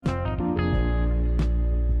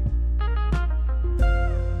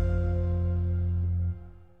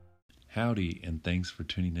Howdy, and thanks for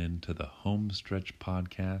tuning in to the Home Stretch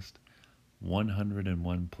Podcast,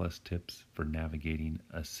 101 plus tips for navigating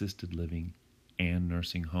assisted living and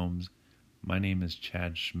nursing homes. My name is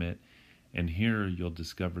Chad Schmidt, and here you'll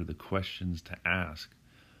discover the questions to ask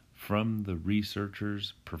from the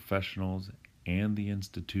researchers, professionals, and the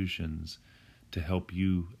institutions to help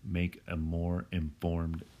you make a more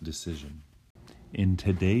informed decision. In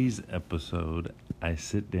today's episode, I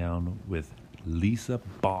sit down with Lisa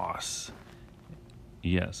Boss.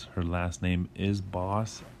 Yes, her last name is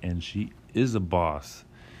Boss, and she is a boss.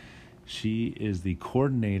 She is the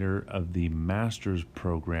coordinator of the master's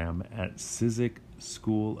program at Cizik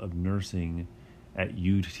School of Nursing at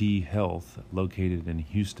UT Health, located in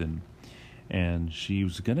Houston. And she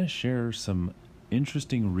was going to share some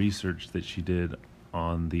interesting research that she did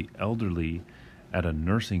on the elderly at a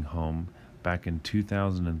nursing home back in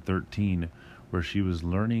 2013, where she was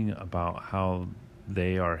learning about how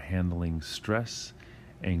they are handling stress,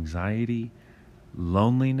 anxiety,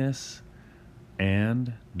 loneliness,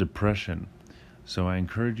 and depression. So I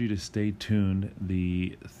encourage you to stay tuned.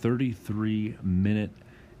 The 33-minute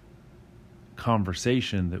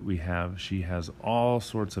conversation that we have, she has all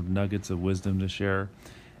sorts of nuggets of wisdom to share,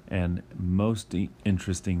 and most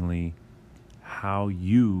interestingly, how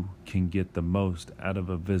you can get the most out of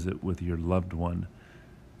a visit with your loved one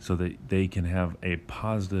so that they can have a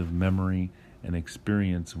positive memory and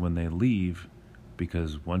experience when they leave,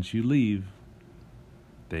 because once you leave,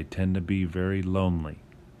 they tend to be very lonely.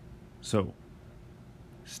 So,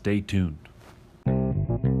 stay tuned.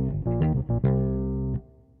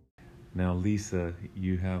 Now, Lisa,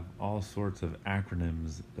 you have all sorts of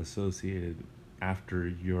acronyms associated after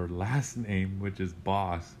your last name, which is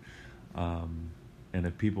Boss. And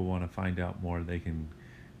if people want to find out more, they can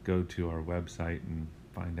go to our website and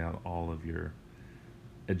find out all of your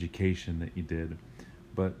education that you did.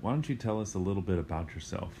 But why don't you tell us a little bit about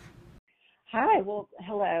yourself? Hi, well,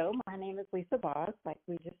 hello. My name is Lisa Boss, like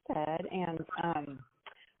we just said, and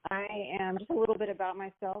I am just a little bit about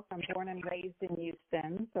myself. I'm born and raised in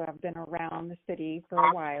Houston, so I've been around the city for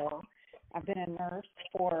a while. I've been a nurse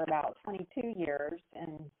for about 22 years,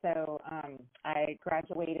 and so I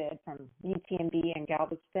graduated from UTMB in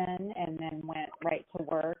Galveston and then went right to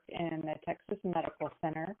work in the Texas Medical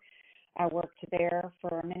Center. I worked there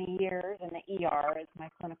for many years, and the ER is my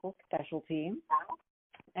clinical specialty.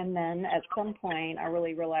 And then at some point, I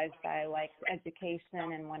really realized I liked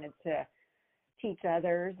education and wanted to teach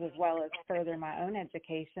others as well as further my own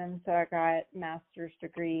education. So I got master's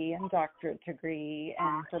degree and doctorate degree.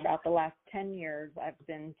 And for about the last 10 years, I've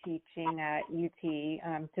been teaching at UT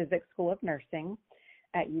Cizik School of Nursing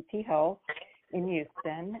at UT Health in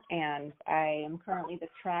Houston. And I am currently the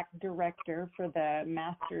track director for the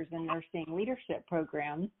Master's in Nursing Leadership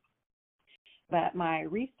program. But my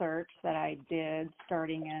research that I did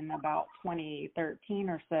starting in about 2013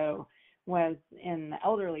 or so was in the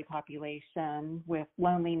elderly population with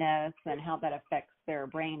loneliness and how that affects their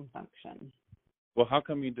brain function. Well, how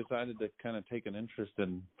come you decided to kind of take an interest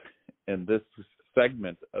in this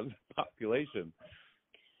segment of the population?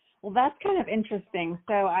 Well, that's kind of interesting.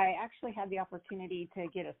 So I actually had the opportunity to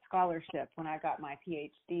get a scholarship when I got my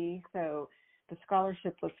PhD. So the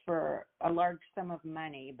scholarship was for a large sum of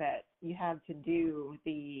money, but you had to do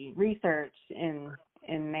the research in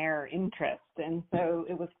their interest. And so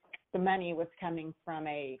the money was coming from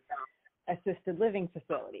a assisted living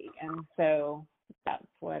facility. And so that's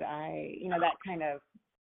what that kind of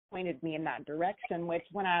pointed me in that direction, which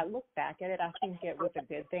when I look back at it, I think it was a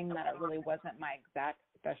good thing that it really wasn't my exact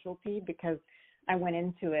specialty, because I went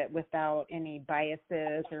into it without any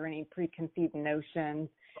biases or any preconceived notions.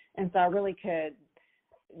 And so I really could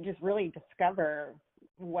just really discover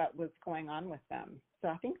what was going on with them. So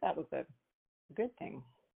I think that was a good thing.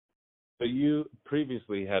 So you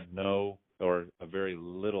previously had no or a very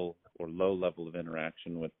little or low level of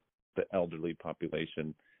interaction with the elderly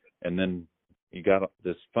population, and then you got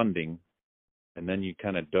this funding, and then you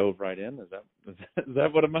kind of dove right in? Is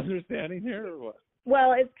that what I'm understanding here, or what?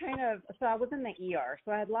 Well, it's kind of, so I was in the ER,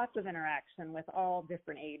 so I had lots of interaction with all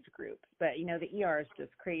different age groups, but, the ER is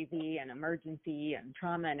just crazy and emergency and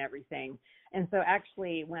trauma and everything. And so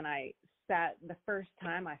actually when the first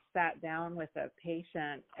time I sat down with a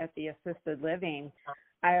patient at the assisted living,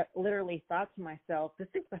 I literally thought to myself, this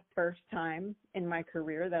is the first time in my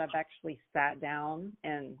career that I've actually sat down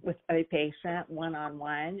and with a patient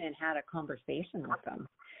one-on-one and had a conversation with them.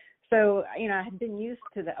 So, I had been used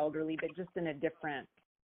to the elderly, but just in a different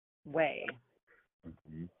way.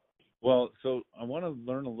 Mm-hmm. Well, so I want to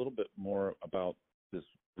learn a little bit more about this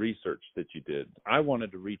research that you did. I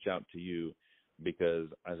wanted to reach out to you because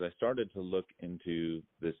as I started to look into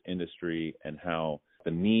this industry and how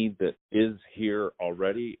the need that is here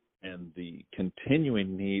already and the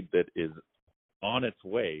continuing need that is on its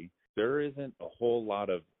way, there isn't a whole lot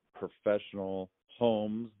of professional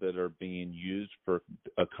homes that are being used for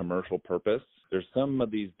a commercial purpose. There's some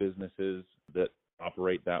of these businesses that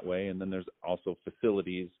operate that way, and then there's also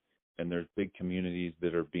facilities and there's big communities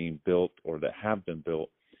that are being built or that have been built.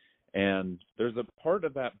 And there's a part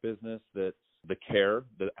of that business that's the care,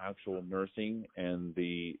 the actual nursing, and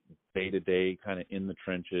the day-to-day kind of in the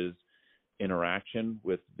trenches interaction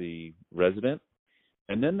with the resident.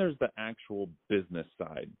 And then there's the actual business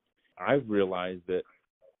side. I've realized that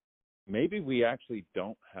maybe we actually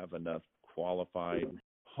don't have enough qualified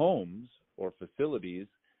homes or facilities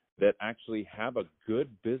that actually have a good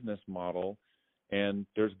business model. And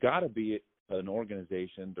there's got to be an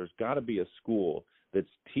organization, there's got to be a school that's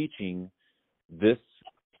teaching this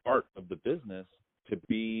part of the business to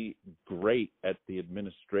be great at the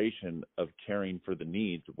administration of caring for the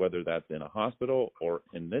needs, whether that's in a hospital or,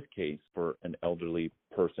 in this case, for an elderly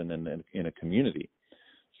person in a community.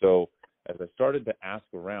 So as I started to ask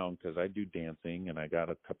around, because I do dancing and I got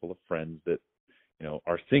a couple of friends that,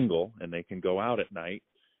 are single and they can go out at night,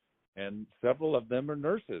 and several of them are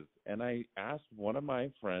nurses. And I asked one of my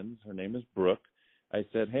friends, her name is Brooke, I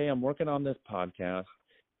said, hey, I'm working on this podcast,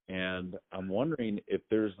 and I'm wondering if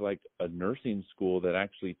there's like a nursing school that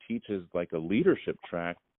actually teaches like a leadership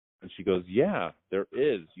track. And she goes, yeah, there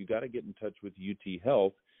is. You got to get in touch with UT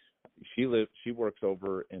Health. She works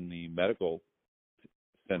over in the medical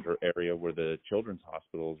center area where the children's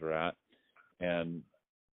hospitals are at. And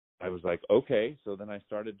I was like, okay. So then I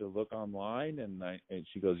started to look online, and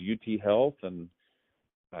she goes, UT Health. And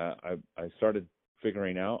I started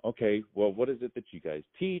figuring out, okay, well, what is it that you guys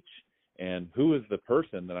teach, and who is the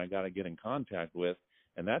person that I got to get in contact with?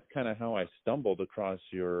 And that's kind of how I stumbled across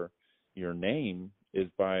your name, is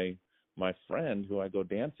by my friend who I go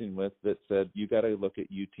dancing with that said, you got to look at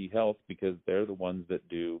UT Health because they're the ones that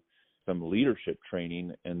do some leadership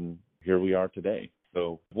training, and here we are today.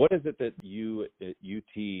 So what is it that you at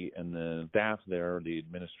UT and the staff there, the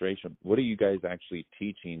administration, what are you guys actually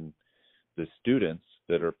teaching the students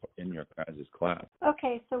that are in your guys' class?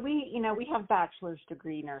 Okay, so we have bachelor's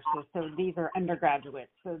degree nurses, so these are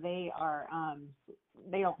undergraduates, so they are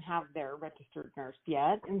they don't have their registered nurse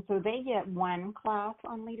yet, and so they get one class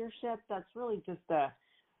on leadership that's really just a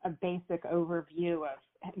basic overview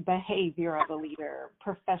of behavior of a leader,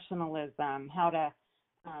 professionalism, how to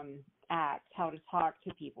act, how to talk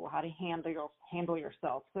to people, how to handle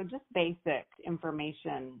yourself. So just basic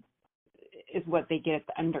information is what they get at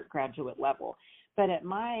the undergraduate level. But at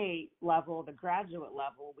my level, the graduate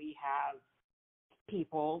level, we have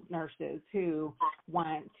people, nurses, who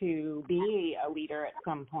want to be a leader at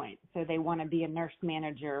some point. So they want to be a nurse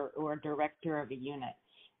manager or a director of a unit.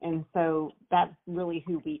 And so that's really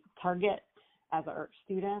who we target as our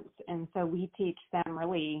students. And so we teach them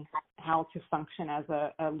really how to function as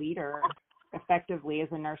a leader effectively as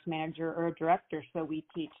a nurse manager or a director. So we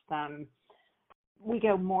teach them, we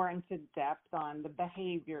go more into depth on the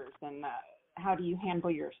behaviors and how do you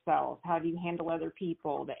handle yourself, how do you handle other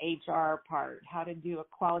people, the HR part, how to do a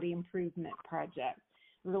quality improvement project,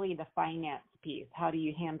 really the finance piece, how do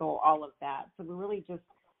you handle all of that. So we really just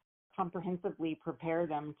comprehensively prepare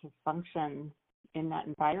them to function in that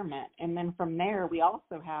environment. And then from there, we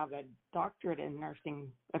also have a doctorate in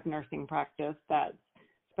nursing practice that's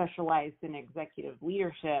specialized in executive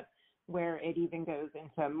leadership, where it even goes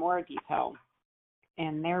into more detail.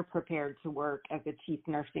 And they're prepared to work as a chief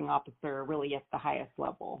nursing officer, really at the highest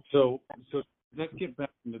level. So let's get back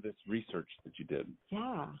into this research that you did.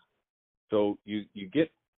 Yeah. So you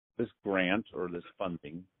get this grant or this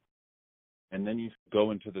funding, and then you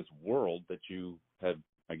go into this world that you had,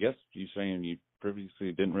 I guess you're saying you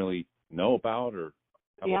previously didn't really know about or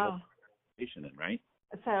have a participation in, right?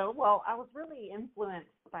 So, well, I was really influenced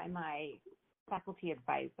by my faculty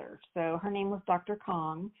advisor. So her name was Dr.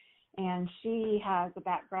 Kong, and she has a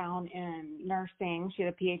background in nursing. She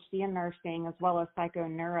had a PhD in nursing as well as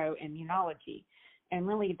psychoneuroimmunology. And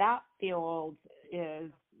really that field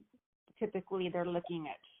is typically they're looking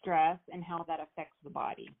at stress and how that affects the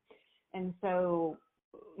body. And so,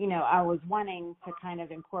 I was wanting to kind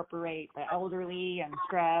of incorporate the elderly and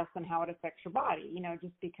stress and how it affects your body,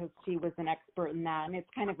 just because she was an expert in that. And it's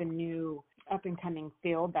kind of a new up-and-coming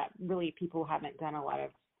field that really people haven't done a lot of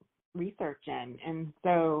research in. And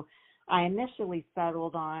so I initially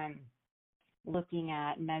settled on looking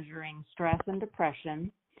at measuring stress and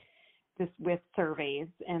depression just with surveys,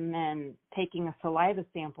 and then taking a saliva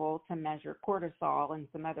sample to measure cortisol and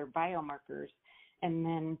some other biomarkers. and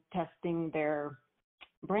then testing their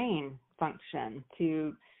brain function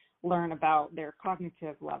to learn about their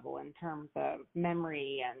cognitive level in terms of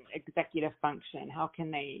memory and executive function. How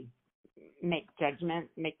can they make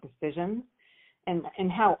judgments, make decisions,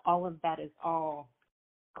 and how all of that is all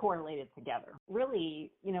correlated together.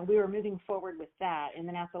 Really, we were moving forward with that. And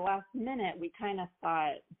then at the last minute, we kind of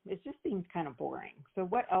thought, it just seems kind of boring. So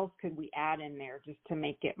what else could we add in there just to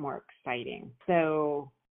make it more exciting?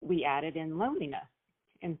 So we added in loneliness.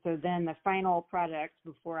 And so then the final product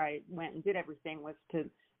before I went and did everything was to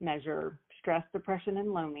measure stress, depression,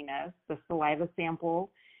 and loneliness, the saliva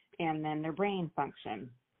sample, and then their brain function.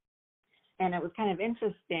 And it was kind of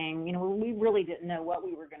interesting, we really didn't know what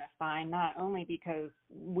we were going to find, not only because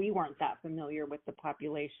we weren't that familiar with the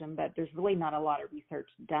population, but there's really not a lot of research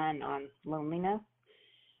done on loneliness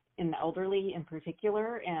in the elderly in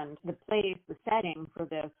particular. And the setting for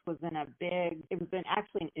this was it was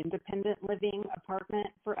actually an independent living apartment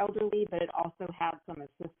for elderly, but it also had some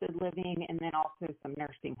assisted living and then also some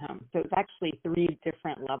nursing homes. So it's actually 3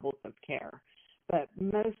 different levels of care. But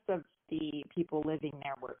most of the people living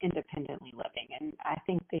there were independently living, and I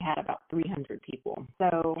think they had about 300 people.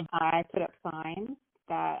 So I put up signs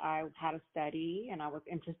that I had a study, and I was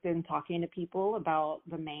interested in talking to people about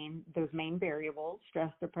those main variables: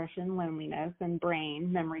 stress, depression, loneliness, and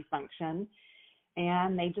brain memory function.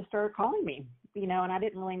 And they just started calling me, and I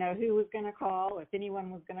didn't really know who was going to call, if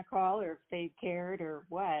anyone was going to call, or if they cared or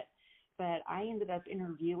what. But I ended up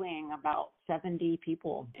interviewing about 70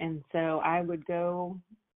 people. And so I would go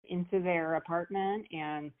into their apartment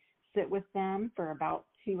and sit with them for about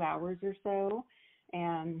 2 hours or so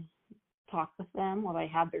and talk with them while they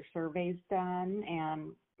had their surveys done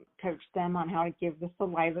and coach them on how to give the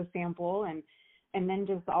saliva sample and then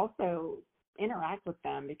just also interact with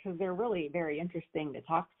them because they're really very interesting to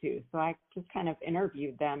talk to. So I just kind of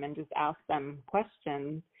interviewed them and just asked them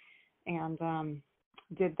questions and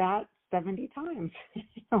did that 70 times.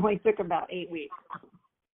 It only took about 8 weeks.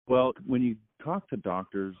 Well, when you talk to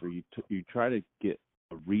doctors or you try to get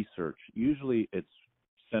research, usually it's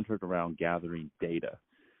centered around gathering data.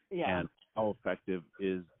 Yeah. And how effective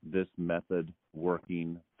is this method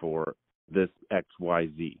working for this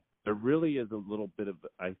XYZ? There really is a little bit of,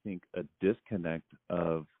 I think, a disconnect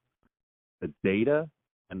of the data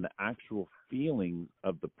and the actual feelings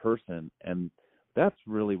of the person. And that's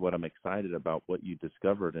really what I'm excited about, what you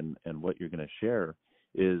discovered and what you're going to share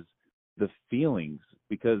is the feelings,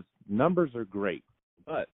 because numbers are great,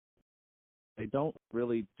 but they don't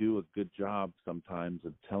really do a good job sometimes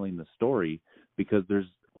of telling the story because there's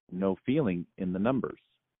no feeling in the numbers.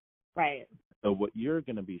 Right. So what you're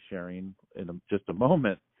going to be sharing in just a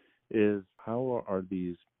moment is how are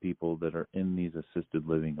these people that are in these assisted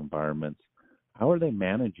living environments, how are they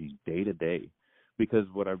managing day to day? Because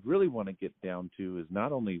what I really want to get down to is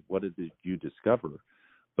not only what did you discover,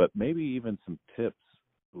 but maybe even some tips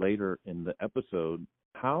later in the episode.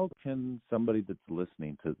 How can somebody that's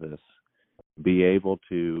listening to this be able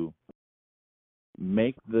to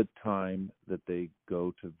make the time that they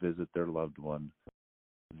go to visit their loved one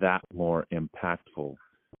that more impactful?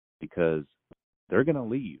 Because they're going to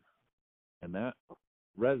leave, and that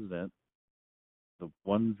resident, the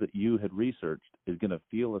ones that you had researched, is going to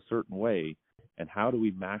feel a certain way. And how do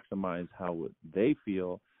we maximize how they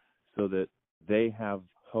feel so that they have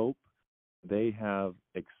hope, they have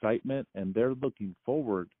excitement, and they're looking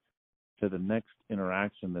forward to the next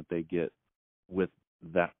interaction that they get with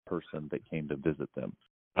that person that came to visit them?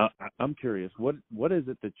 I'm curious, what is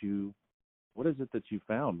it that you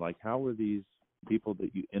found? Like, how were these people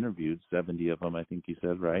that you interviewed, 70 of them, I think you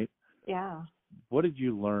said, right? Yeah. What did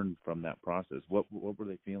you learn from that process? What were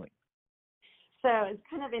they feeling? So it's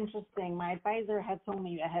kind of interesting. My advisor had told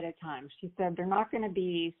me ahead of time. She said they're not going to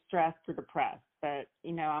be stressed or depressed, but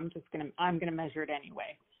I'm going to measure it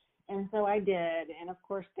anyway. And so I did, and of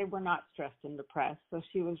course they were not stressed and depressed. So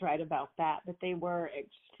she was right about that, but they were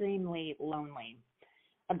extremely lonely.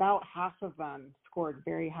 About half of them scored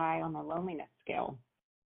very high on the loneliness scale.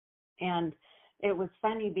 And it was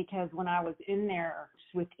funny because when I was in there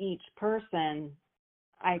with each person,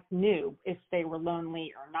 I knew if they were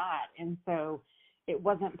lonely or not. And so it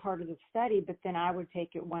wasn't part of the study, but then I would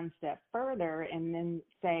take it one step further and then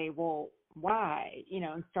say, well, why?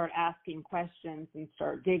 And start asking questions and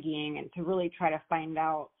start digging and to really try to find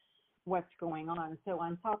out what's going on. So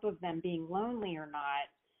on top of them being lonely or not,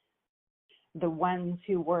 the ones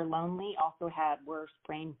who were lonely also had worse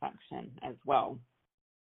brain function as well.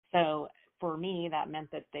 So for me, that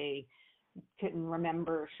meant that they couldn't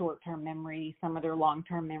remember short-term memory. Some of their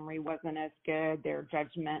long-term memory wasn't as good. Their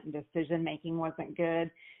judgment and decision-making wasn't good.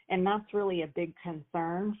 And that's really a big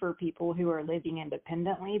concern for people who are living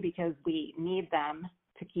independently, because we need them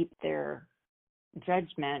to keep their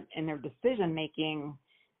judgment and their decision-making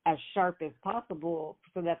as sharp as possible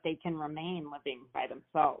so that they can remain living by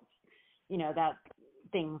themselves. That's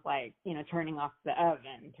things like, turning off the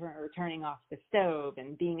oven or turning off the stove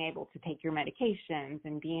and being able to take your medications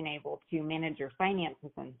and being able to manage your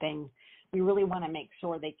finances and things. We really want to make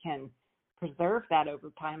sure they can preserve that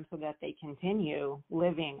over time so that they continue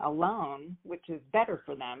living alone, which is better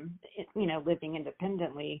for them, living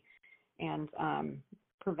independently, and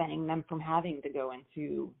preventing them from having to go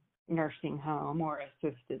into nursing home or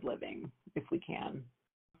assisted living if we can.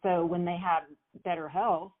 So when they have better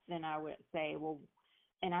health, then I would say, well,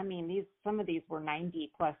 and I mean, some of these were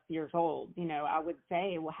 90 plus years old. I would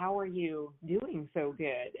say, well, how are you doing so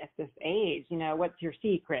good at this age? What's your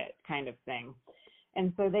secret, kind of thing.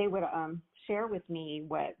 And so they would share with me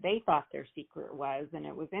what they thought their secret was. And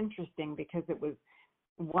it was interesting because it was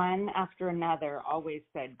one after another always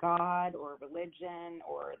said God or religion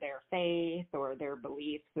or their faith or their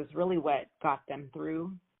beliefs was really what got them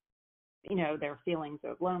through, their feelings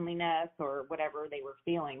of loneliness or whatever they were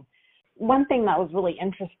feeling. One thing that was really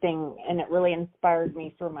interesting, and it really inspired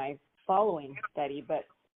me for my following study, but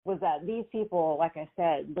was that these people, like I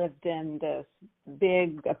said, lived in this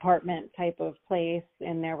big apartment type of place,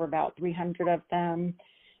 and there were about 300 of them.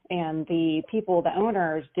 And the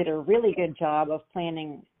owners, did a really good job of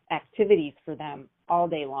planning activities for them all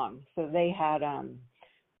day long. So they had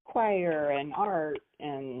choir and art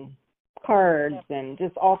and cards and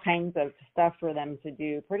just all kinds of stuff for them to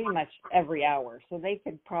do pretty much every hour. So they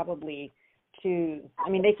could probably choose,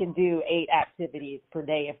 they could do 8 activities per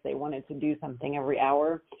day if they wanted to do something every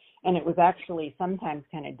hour. And it was actually sometimes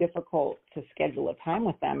kind of difficult to schedule a time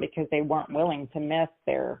with them because they weren't willing to miss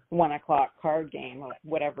their 1 o'clock card game or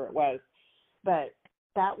whatever it was. But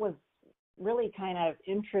that was really kind of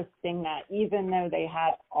interesting that even though they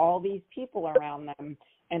had all these people around them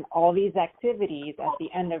and all these activities, at the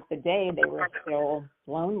end of the day, they were still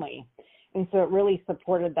lonely. And so it really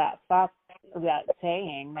supported that thought, that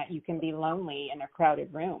saying that you can be lonely in a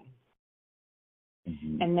crowded room.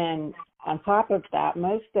 Mm-hmm. And then on top of that,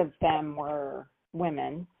 most of them were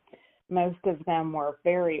women. Most of them were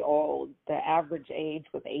very old. The average age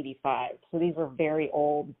was 85. So these were very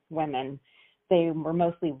old women. They were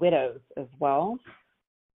mostly widows as well.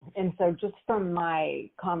 And so just from my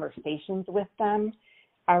conversations with them,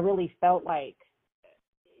 I really felt like,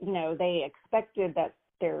 they expected that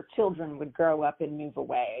their children would grow up and move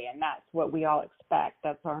away. And that's what we all expect.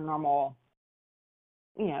 That's our normal,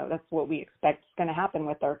 that's what we expect is going to happen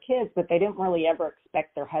with our kids. But they didn't really ever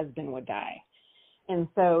expect their husband would die. And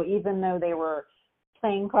so even though they were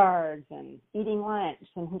playing cards and eating lunch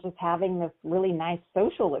and just having this really nice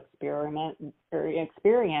social experience,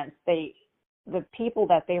 the people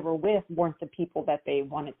that they were with weren't the people that they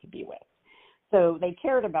wanted to be with. So they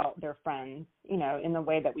cared about their friends, in the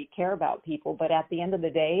way that we care about people. But at the end of the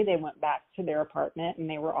day, they went back to their apartment and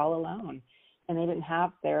they were all alone. And they didn't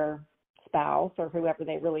have their spouse or whoever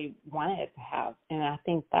they really wanted to have. And I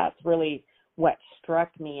think that's really what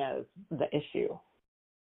struck me as the issue.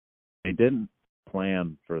 They didn't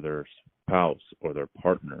plan for their spouse or their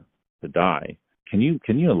partner to die. Can you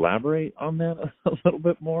elaborate on that a little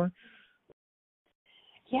bit more?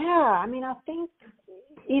 Yeah, I think,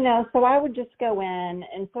 so I would just go in,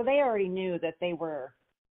 and so they already knew that they were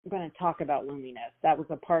going to talk about loneliness. That was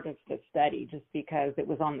a part of the study just because it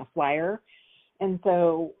was on the flyer. And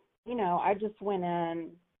so, I just went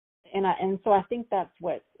in, and so I think that's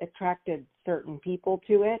what attracted certain people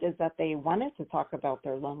to it, is that they wanted to talk about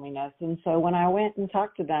their loneliness. And so when I went and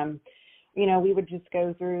talked to them, we would just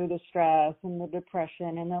go through the stress and the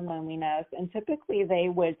depression and the loneliness. And typically they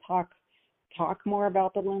would talk more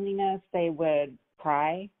about the loneliness. They would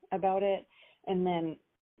cry about it. And then,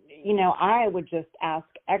 I would just ask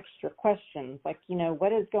extra questions like,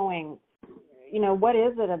 what is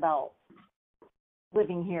it about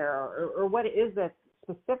living here? Or what is it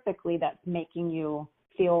specifically that's making you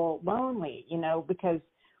feel lonely? Because,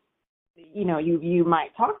 you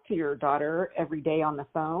might talk to your daughter every day on the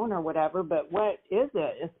phone or whatever, but what is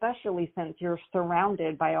it, especially since you're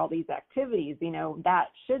surrounded by all these activities, that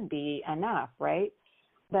should be enough, right?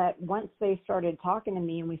 But once they started talking to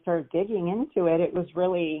me and we started digging into it, it was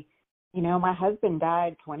really, my husband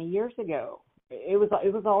died 20 years ago. It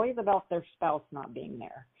was always about their spouse not being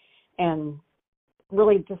there. And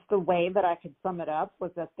really just the way that I could sum it up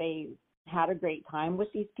was that they had a great time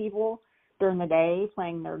with these people, during the day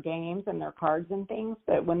playing their games and their cards and things.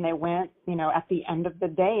 But when they went, at the end of the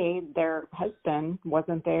day, their husband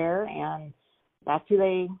wasn't there, and that's who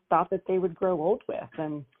they thought that they would grow old with.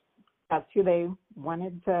 And that's who they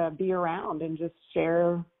wanted to be around and just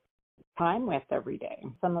share time with every day.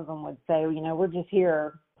 Some of them would say, we're just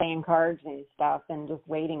here playing cards and stuff and just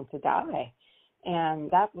waiting to die. And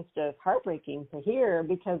that was just heartbreaking to hear,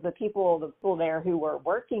 because the people there who were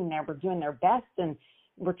working there were doing their best and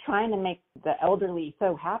were trying to make the elderly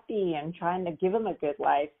so happy and trying to give them a good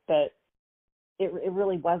life, but it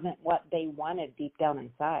really wasn't what they wanted deep down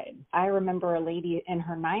inside. I remember a lady in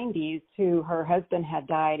her 90s who her husband had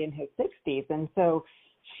died in his 60s, and so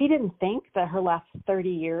she didn't think that her last 30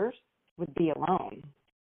 years would be alone.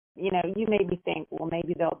 You made me think, well,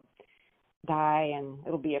 maybe they'll die and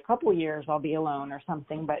it'll be a couple years I'll be alone or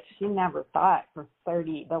something, but she never thought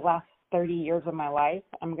the last 30 years of my life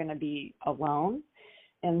I'm going to be alone.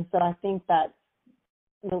 And so I think that's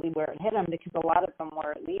really where it hit them, because a lot of them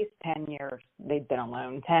were at least 10 years they'd been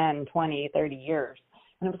alone, 10, 20, 30 years.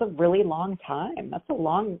 And it was a really long time.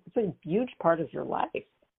 It's a huge part of your life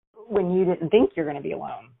when you didn't think you're going to be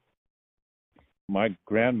alone. My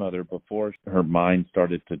grandmother, before her mind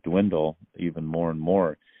started to dwindle even more and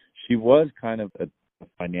more, she was kind of a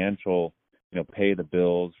financial, pay the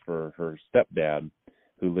bills for her stepdad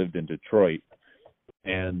who lived in Detroit.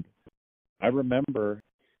 And I remember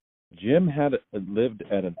Jim had lived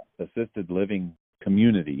at an assisted living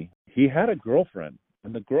community. He had a girlfriend,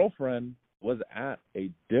 and the girlfriend was at a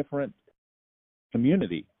different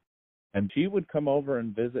community. And she would come over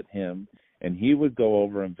and visit him, and he would go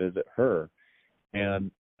over and visit her.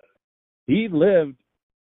 And he lived,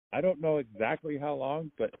 I don't know exactly how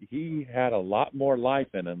long, but he had a lot more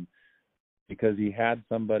life in him because he had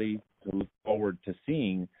somebody to look forward to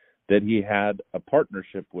seeing that he had a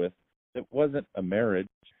partnership with. It wasn't a marriage.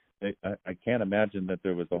 I can't imagine that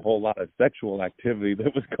there was a whole lot of sexual activity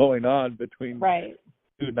that was going on between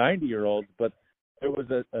two 90-year-olds, but there was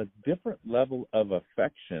a different level of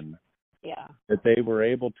affection that they were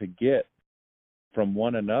able to get from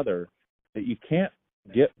one another that you can't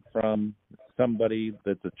get from somebody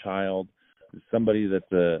that's a child, somebody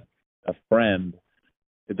that's a friend.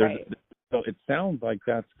 So it sounds like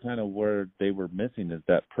that's kind of where they were missing, is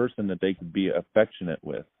that person that they could be affectionate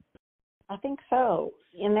with. I think so.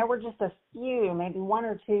 And there were just a few, maybe one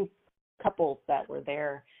or two couples that were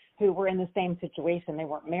there who were in the same situation. They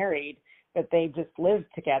weren't married, but they just lived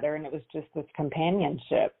together, and it was just this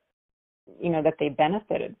companionship, that they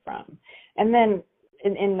benefited from. And then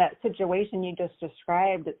in that situation you just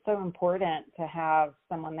described, it's so important to have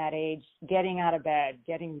someone that age getting out of bed,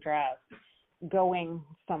 getting dressed, going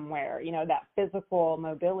somewhere. That physical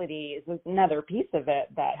mobility is another piece of it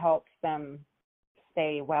that helps them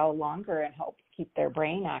stay well longer and helps keep their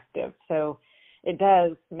brain active. So it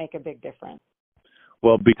does make a big difference.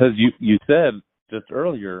 Well, because you said just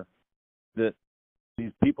earlier that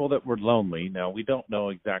these people that were lonely, now we don't know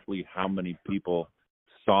exactly how many people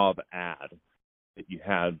saw the ad that you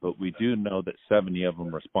had, but we do know that 70 of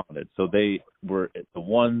them responded. So they were the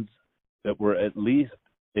ones that were at least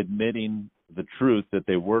admitting the truth that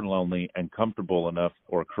they were lonely and comfortable enough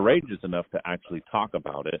or courageous enough to actually talk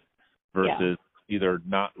about it, versus either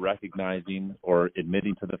not recognizing or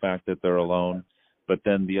admitting to the fact that they're alone. But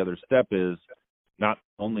then the other step is not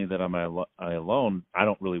only that I'm alone, I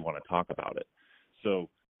don't really want to talk about it. So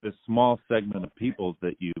this small segment of people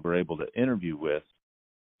that you were able to interview with,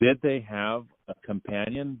 did they have a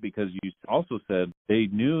companion? Because you also said they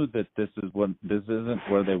knew that this isn't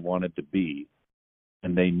where they wanted to be,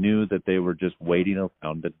 and they knew that they were just waiting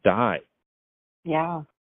around to die. Yeah.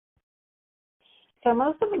 So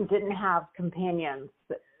most of them didn't have companions.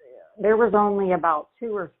 There was only about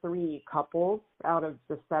 2 or 3 couples out of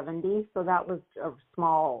the 70, so that was a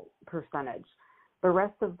small percentage. The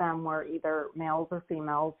rest of them were either males or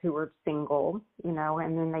females who were single, and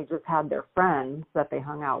then they just had their friends that they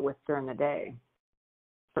hung out with during the day.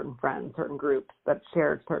 Certain friends, certain groups that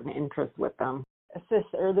shared certain interests with them. This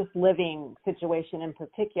living situation in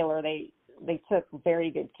particular, they took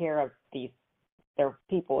very good care of their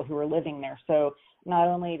people who were living there. So not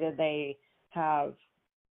only did they have,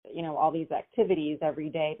 all these activities every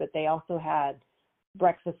day, but they also had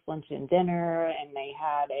breakfast, lunch, and dinner, and they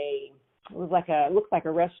had it looked like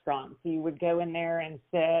a restaurant. So you would go in there and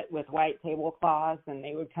sit with white tablecloths, and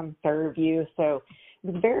they would come serve you. So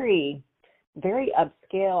it was very, very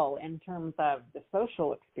upscale in terms of the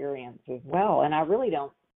social experience as well. And I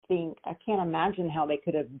can't imagine how they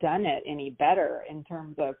could have done it any better in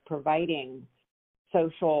terms of providing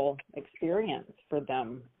social experience for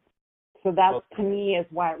them. So that, to me, is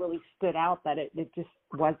why it really stood out, that it just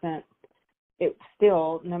wasn't it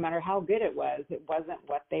still, no matter how good it wasn't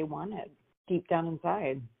what they wanted deep down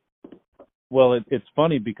inside. Well, it's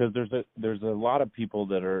funny because there's a lot of people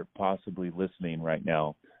that are possibly listening right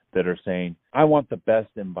now that are saying, I want the best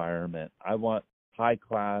environment. I want high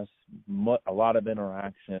class, a lot of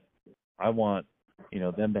interaction. I want,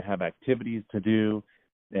 them to have activities to do.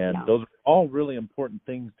 And those are all really important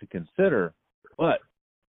things to consider. But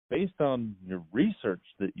based on your research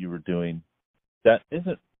that you were doing, that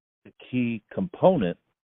isn't the key component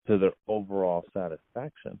to their overall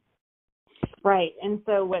satisfaction. Right. And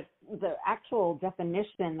so what the actual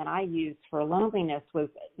definition that I used for loneliness was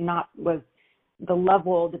the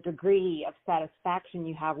level, the degree of satisfaction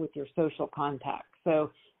you have with your social contact.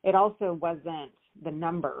 So it also wasn't the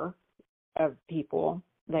number of people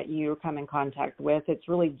that you come in contact with. It's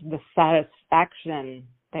really the satisfaction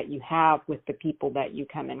that you have with the people that you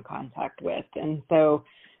come in contact with. And so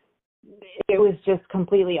it was just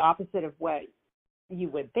completely opposite of what you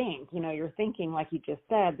would think. You're thinking, like you just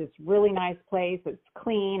said, this really nice place, it's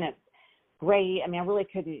clean, it's great. I mean, I really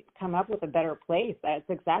couldn't come up with a better place. That's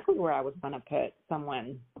exactly where I was going to put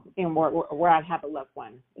someone, where I'd have a loved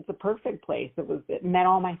one. It's a perfect place. It met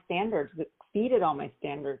all my standards. It exceeded all my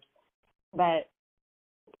standards. But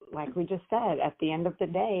like we just said, at the end of the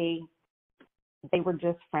day, they were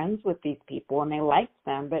just friends with these people and they liked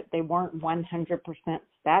them, but they weren't 100%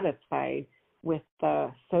 satisfied with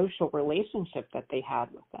the social relationship that they had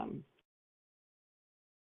with them.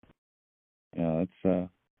 Yeah, it's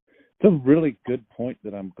a really good point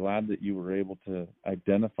that I'm glad that you were able to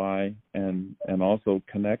identify and also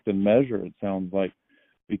connect and measure, it sounds like,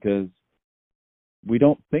 because we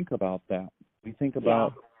don't think about that. We think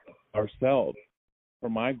about ourselves. For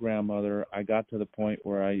my grandmother, I got to the point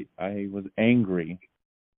where I was angry,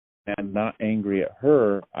 and not angry at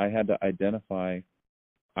her. I had to identify,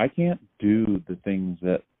 I can't do the things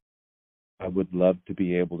that I would love to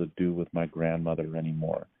be able to do with my grandmother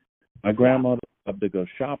anymore. My grandmother loved to go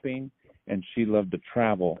shopping, and she loved to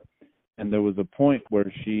travel. And there was a point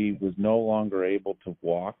where she was no longer able to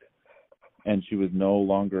walk, and she was no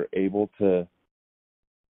longer able to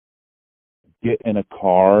get in a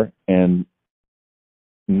car and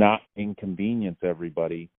not inconvenience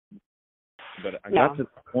everybody. But I got to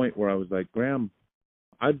the point where I was like, Graham,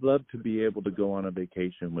 I'd love to be able to go on a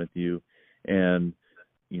vacation with you, and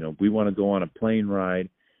we want to go on a plane ride,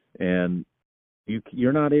 and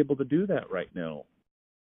you're not able to do that right now.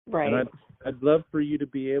 Right. And I'd love for you to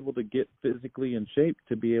be able to get physically in shape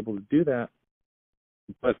to be able to do that,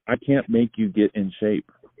 but I can't make you get in shape.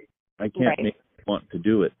 I can't make you want to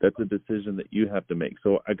do it. That's a decision that you have to make.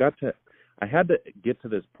 So I had to get to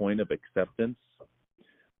this point of acceptance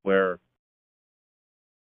where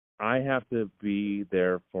I have to be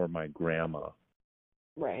there for my grandma.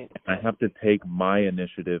 Right. I have to take my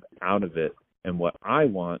initiative out of it and what I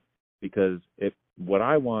want, because what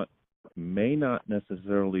I want may not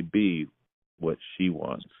necessarily be what she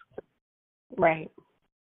wants. Right.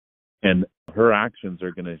 And her actions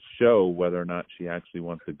are going to show whether or not she actually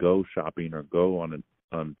wants to go shopping or go on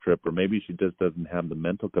a trip, or maybe she just doesn't have the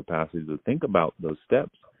mental capacity to think about those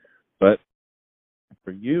steps. But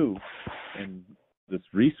for you and this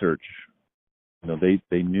research,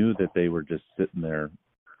 they knew that they were just sitting there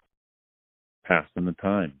passing the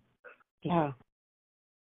time. Yeah.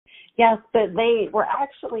 Yes, but they were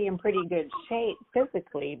actually in pretty good shape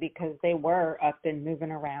physically because they were up and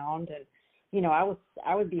moving around. And,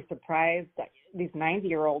 I would be surprised that these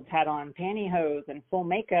 90-year-olds had on pantyhose and full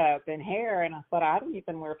makeup and hair. And I thought, I don't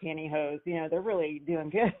even wear pantyhose. They're really doing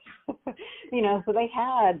good. So they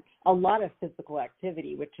had a lot of physical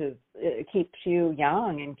activity, which it keeps you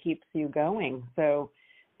young and keeps you going. So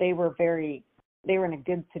they were in a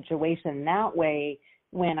good situation that way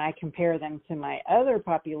when I compare them to my other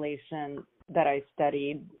population that I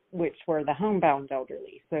studied, which were the homebound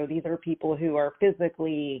elderly. So these are people who are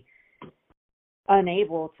physically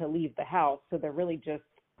unable to leave the house. So they're really just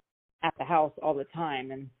at the house all the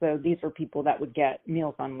time. And so these are people that would get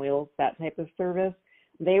Meals on Wheels, that type of service.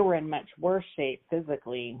 They were in much worse shape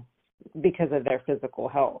physically because of their physical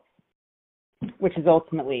health, which is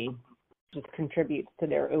ultimately just contributes to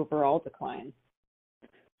their overall decline.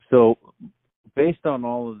 So based on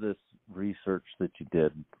all of this research that you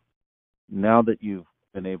did, now that you've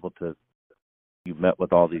been able to, you've met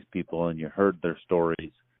with all these people and you heard their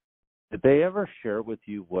stories, did they ever share with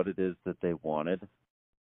you what it is that they wanted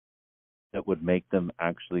that would make them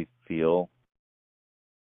actually feel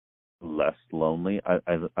less lonely?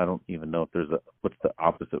 I don't even know if there's what's the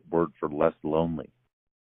opposite word for less lonely?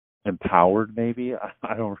 Empowered, maybe?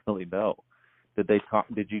 I don't really know.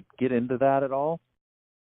 Did you get into that at all?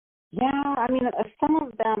 Yeah, I mean, some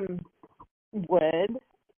of them would,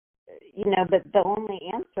 but the only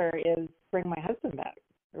answer is bring my husband back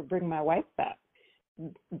or bring my wife back.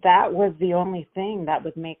 That was the only thing that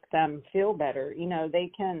would make them feel better.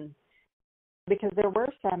 They can, because there were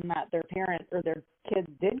some that their parents or their kids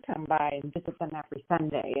did come by and visit them every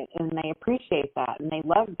Sunday, and they appreciate that, and they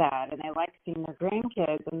love that, and they like seeing their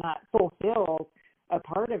grandkids, and that fulfills a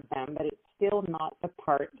part of them, but it's still not the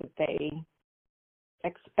part that they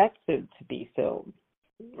expected to be filled,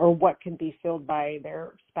 or what can be filled by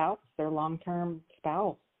their spouse, their long-term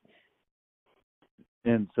spouse.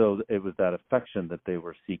 And so it was that affection that they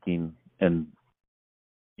were seeking. And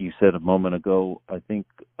you said a moment ago, I think,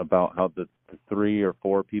 about how the 3 or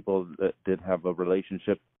 4 people that did have a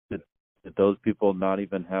relationship, did those people not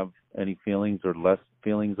even have any feelings or less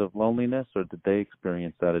feelings of loneliness, or did they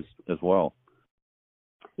experience that as well?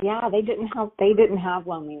 Yeah, they didn't have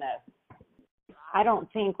loneliness. I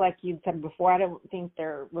don't think, like you said before, I don't think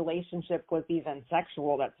their relationship was even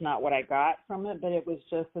sexual. That's not what I got from it, but it was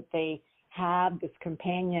just that they had this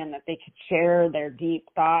companion that they could share their deep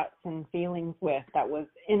thoughts and feelings with, that was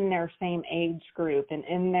in their same age group and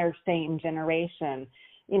in their same generation,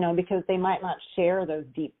 because they might not share those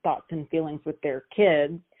deep thoughts and feelings with their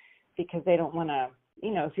kids because they don't want to,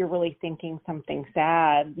 if you're really thinking something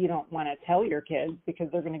sad, you don't want to tell your kids because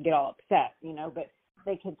they're going to get all upset, but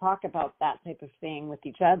they could talk about that type of thing with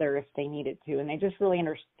each other if they needed to. And they just really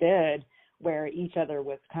understood where each other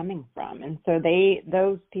was coming from. And so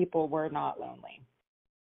those people were not lonely.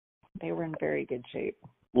 They were in very good shape.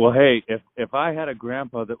 Well, hey, if I had a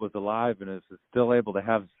grandpa that was alive and is still able to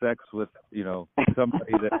have sex with,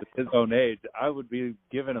 somebody that's his own age, I would be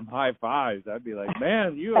giving him high fives. I'd be like,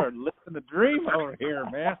 man, you are living the dream over here,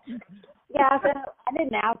 man. Yeah, so I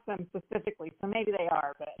didn't ask them specifically, so maybe they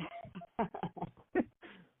are, but.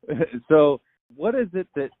 So what is it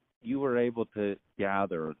that you were able to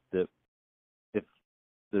gather that if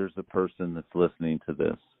there's a person that's listening to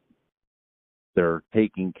this, they're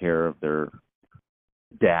taking care of their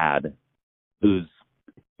dad who's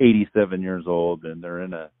 87 years old and they're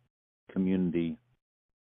in a community,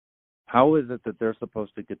 how is it that they're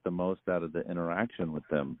supposed to get the most out of the interaction with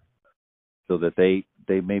them so that they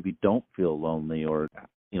maybe don't feel lonely? Or,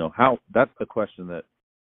 how, that's the question that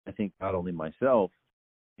I think not only myself,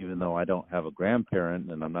 even though I don't have a grandparent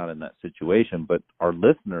and I'm not in that situation, but our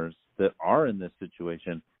listeners that are in this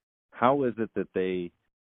situation, how is it that they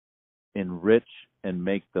enrich and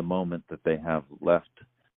make the moment that they have left,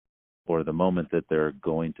 or the moment that they're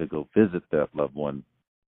going to go visit that loved one,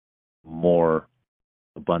 more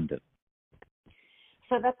abundant?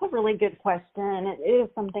 So that's a really good question. It is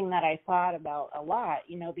something that I thought about a lot,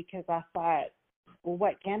 because I thought, well,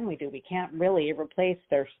 what can we do? We can't really replace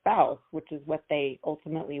their spouse, which is what they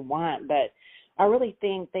ultimately want. But I really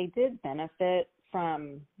think they did benefit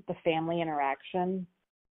from the family interaction.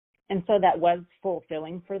 And so that was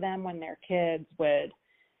fulfilling for them when their kids would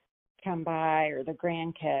come by, or the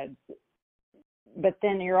grandkids. But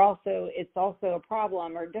then it's also a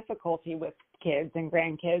problem or difficulty with kids and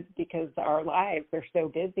grandkids because our lives are so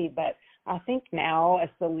busy. But I think now a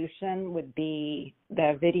solution would be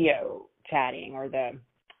the video chatting or the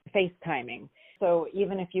FaceTiming. So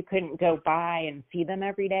even if you couldn't go by and see them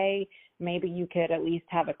every day, maybe you could at least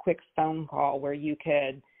have a quick phone call where you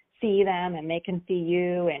could see them and they can see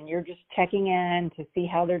you, and you're just checking in to see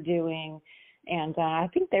how they're doing. And I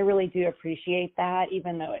think they really do appreciate that,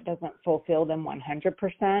 even though it doesn't fulfill them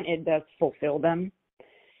 100%, it does fulfill them.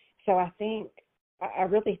 So I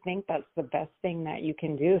really think that's the best thing that you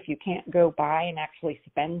can do. If you can't go by and actually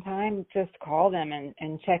spend time, just call them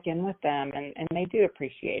and check in with them, and they do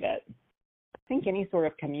appreciate it. I think any sort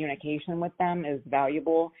of communication with them is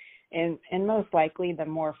valuable, and most likely the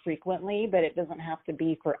more frequently, but it doesn't have to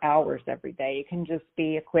be for hours every day. It can just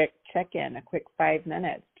be a quick check-in, a quick 5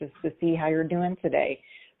 minutes, just to see how you're doing today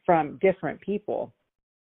from different people.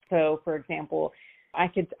 So, for example,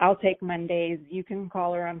 I'll take Mondays, you can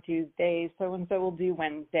call her on Tuesdays, so-and-so will do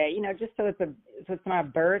Wednesday, just so it's not a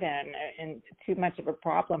burden and too much of a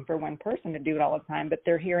problem for one person to do it all the time, but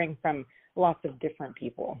they're hearing from lots of different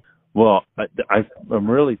people. Well, I'm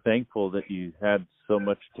really thankful that you had so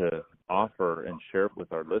much to offer and share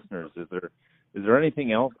with our listeners. Is there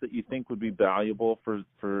anything else that you think would be valuable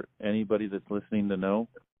for anybody that's listening to know?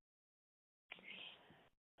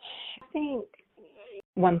 I think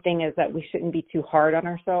one thing is that we shouldn't be too hard on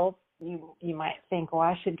ourselves. You might think, well,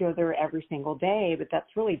 I should go there every single day, but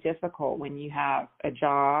that's really difficult when you have a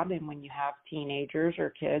job and when you have teenagers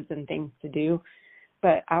or kids and things to do.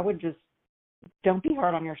 But I would just, don't be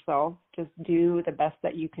hard on yourself. Just do the best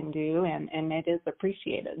that you can do, and it is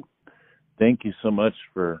appreciated. Thank you so much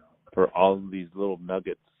for all of these little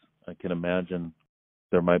nuggets. I can imagine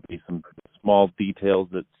there might be some small details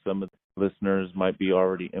that some of the listeners might be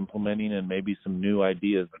already implementing, and maybe some new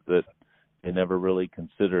ideas that they never really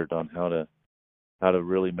considered on how to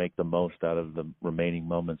really make the most out of the remaining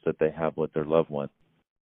moments that they have with their loved one.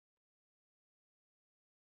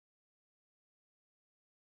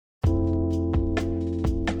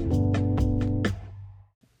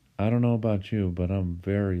 I don't know about you, but I'm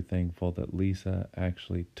very thankful that Lisa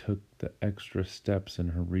actually took the extra steps in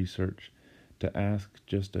her research to ask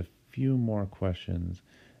just a few more questions.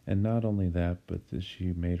 And not only that, but that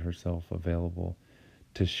she made herself available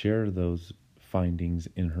to share those findings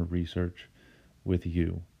in her research with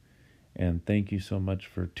you. And thank you so much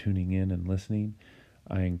for tuning in and listening.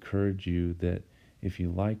 I encourage you that if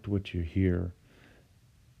you liked what you hear,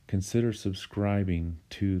 consider subscribing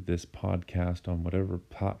to this podcast on whatever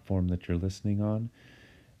platform that you're listening on.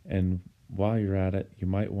 And while you're at it, you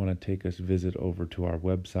might want to take us visit over to our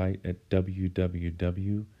website at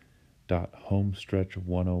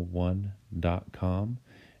www.homestretch101.com.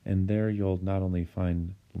 And there you'll not only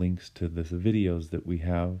find links to the videos that we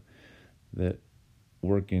have that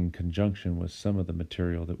work in conjunction with some of the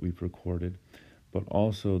material that we've recorded, but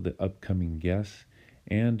also the upcoming guests.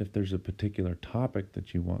 And if there's a particular topic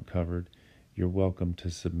that you want covered, you're welcome to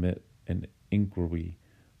submit an inquiry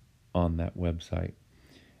on that website.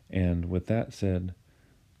 And with that said,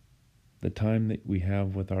 the time that we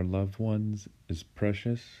have with our loved ones is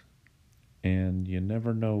precious, and you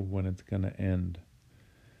never know when it's going to end.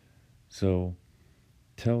 So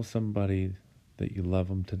tell somebody that you love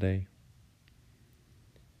them today,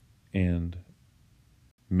 and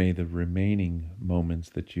may the remaining moments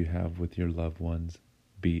that you have with your loved ones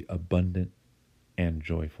be abundant and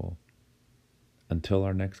joyful. Until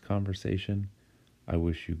our next conversation, I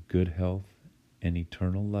wish you good health and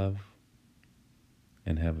eternal love,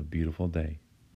 and have a beautiful day.